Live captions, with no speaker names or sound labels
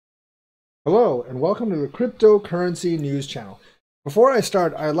Hello and welcome to the Cryptocurrency News Channel. Before I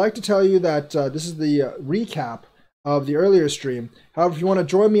start, I'd like to tell you that this is the recap of the earlier stream. However, if you want to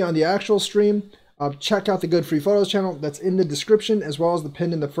join me on the actual stream, check out the Good Free Photos channel that's in the description as well as the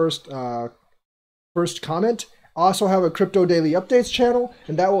pin in the first comment. I also have a Crypto Daily Updates channel,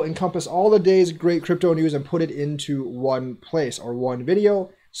 and that will encompass all the day's great crypto news and put it into one place or one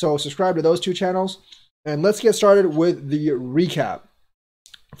video. So subscribe to those two channels, and let's get started with the recap.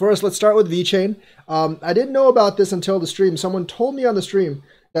 First, let's start with Vechain. I didn't know about this until the stream. Someone told me on the stream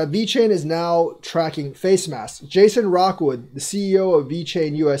that Vechain is now tracking Facemasks. Jason Rockwood, the CEO of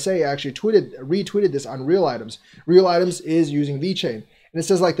Vechain USA, actually retweeted this on Real Items. Real Items is using Vechain. And it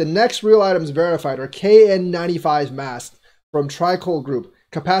says like the next Real Items verified are KN95 masks from Tricol Group.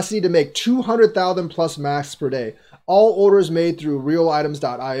 Capacity to make 200,000 plus masks per day. All orders made through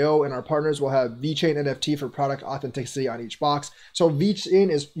realitems.io, and our partners will have Vechain NFT for product authenticity on each box. So Vechain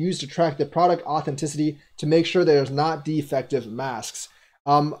is used to track the product authenticity to make sure there's not defective masks.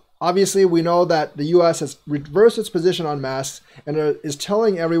 Obviously, we know that the US has reversed its position on masks and is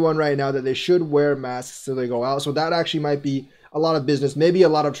telling everyone right now that they should wear masks till they go out. So that actually might be a lot of business, maybe a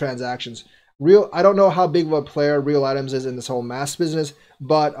lot of transactions. I don't know how big of a player Real Items is in this whole mask business,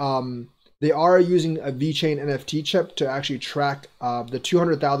 but they are using a Vechain NFT chip to actually track the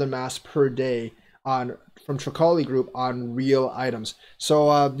 200,000 masks per day from Tricol Group on Real Items. So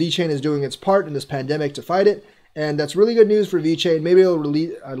Vechain is doing its part in this pandemic to fight it, and that's really good news for Vechain. Maybe it'll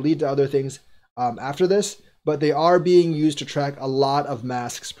lead to other things after this, but they are being used to track a lot of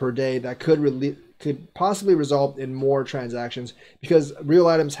masks per day that could possibly result in more transactions, because Real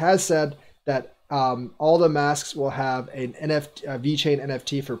Items has said that all the masks will have a Vechain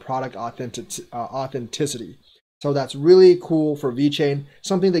NFT for product authenticity. So that's really cool for Vechain,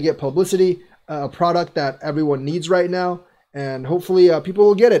 something to get publicity, a product that everyone needs right now, and hopefully people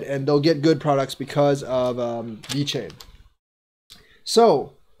will get it and they'll get good products because of Vechain.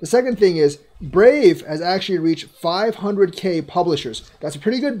 So the second thing is Brave has actually reached 500K publishers. That's a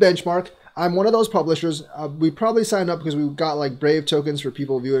pretty good benchmark. I'm one of those publishers. We probably signed up because we got like Brave tokens for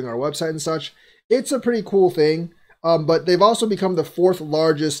people viewing our website and such. It's a pretty cool thing, but they've also become the fourth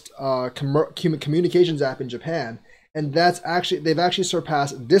largest communications app in Japan, and they've actually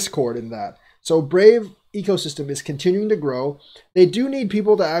surpassed Discord in that. So Brave ecosystem is continuing to grow. They do need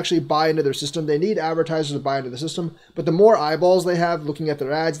people to actually buy into their system. They need advertisers to buy into the system, but the more eyeballs they have looking at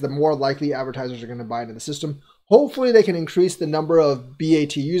their ads, the more likely advertisers are going to buy into the system. Hopefully they can increase the number of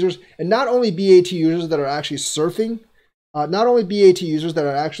BAT users, and not only BAT users that are actually surfing, to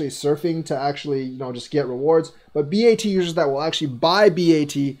actually just get rewards, but BAT users that will actually buy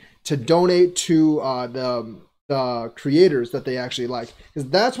BAT to donate to the creators that they actually like, because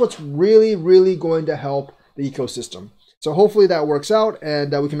that's what's really going to help the ecosystem. So hopefully that works out,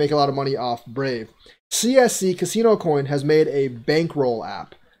 and we can make a lot of money off Brave. CSC Casino Coin has made a Bankroll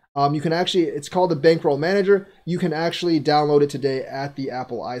app. You can actually, it's called the Bankroll Manager. You can actually download it today at the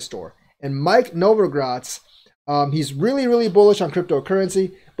Apple iStore. And Mike Novogratz, he's really bullish on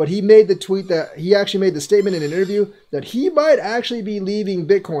cryptocurrency, but he made the tweet that he actually made the statement in an interview that he might actually be leaving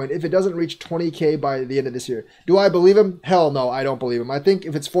Bitcoin if it doesn't reach 20K by the end of this year. Do I believe him? Hell no, I don't believe him. I think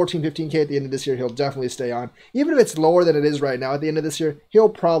if it's 14, 15K at the end of this year, he'll definitely stay on. Even if it's lower than it is right now at the end of this year, he'll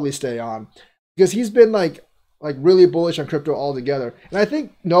probably stay on, because he's been like really bullish on crypto altogether. And I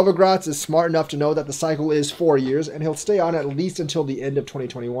think Novogratz is smart enough to know that the cycle is 4 years, and he'll stay on at least until the end of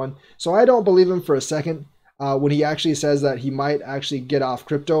 2021. So I don't believe him for a second when he actually says that he might actually get off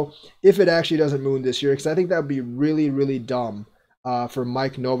crypto if it actually doesn't moon this year, because I think that would be really dumb for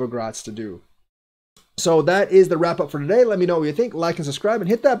Mike Novogratz to do. So that is the wrap up for today. Let me know what you think. Like and subscribe, and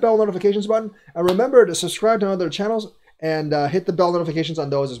hit that bell notifications button. And remember to subscribe to other channels and hit the bell notifications on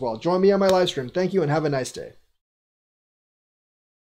those as well. Join me on my live stream. Thank you and have a nice day.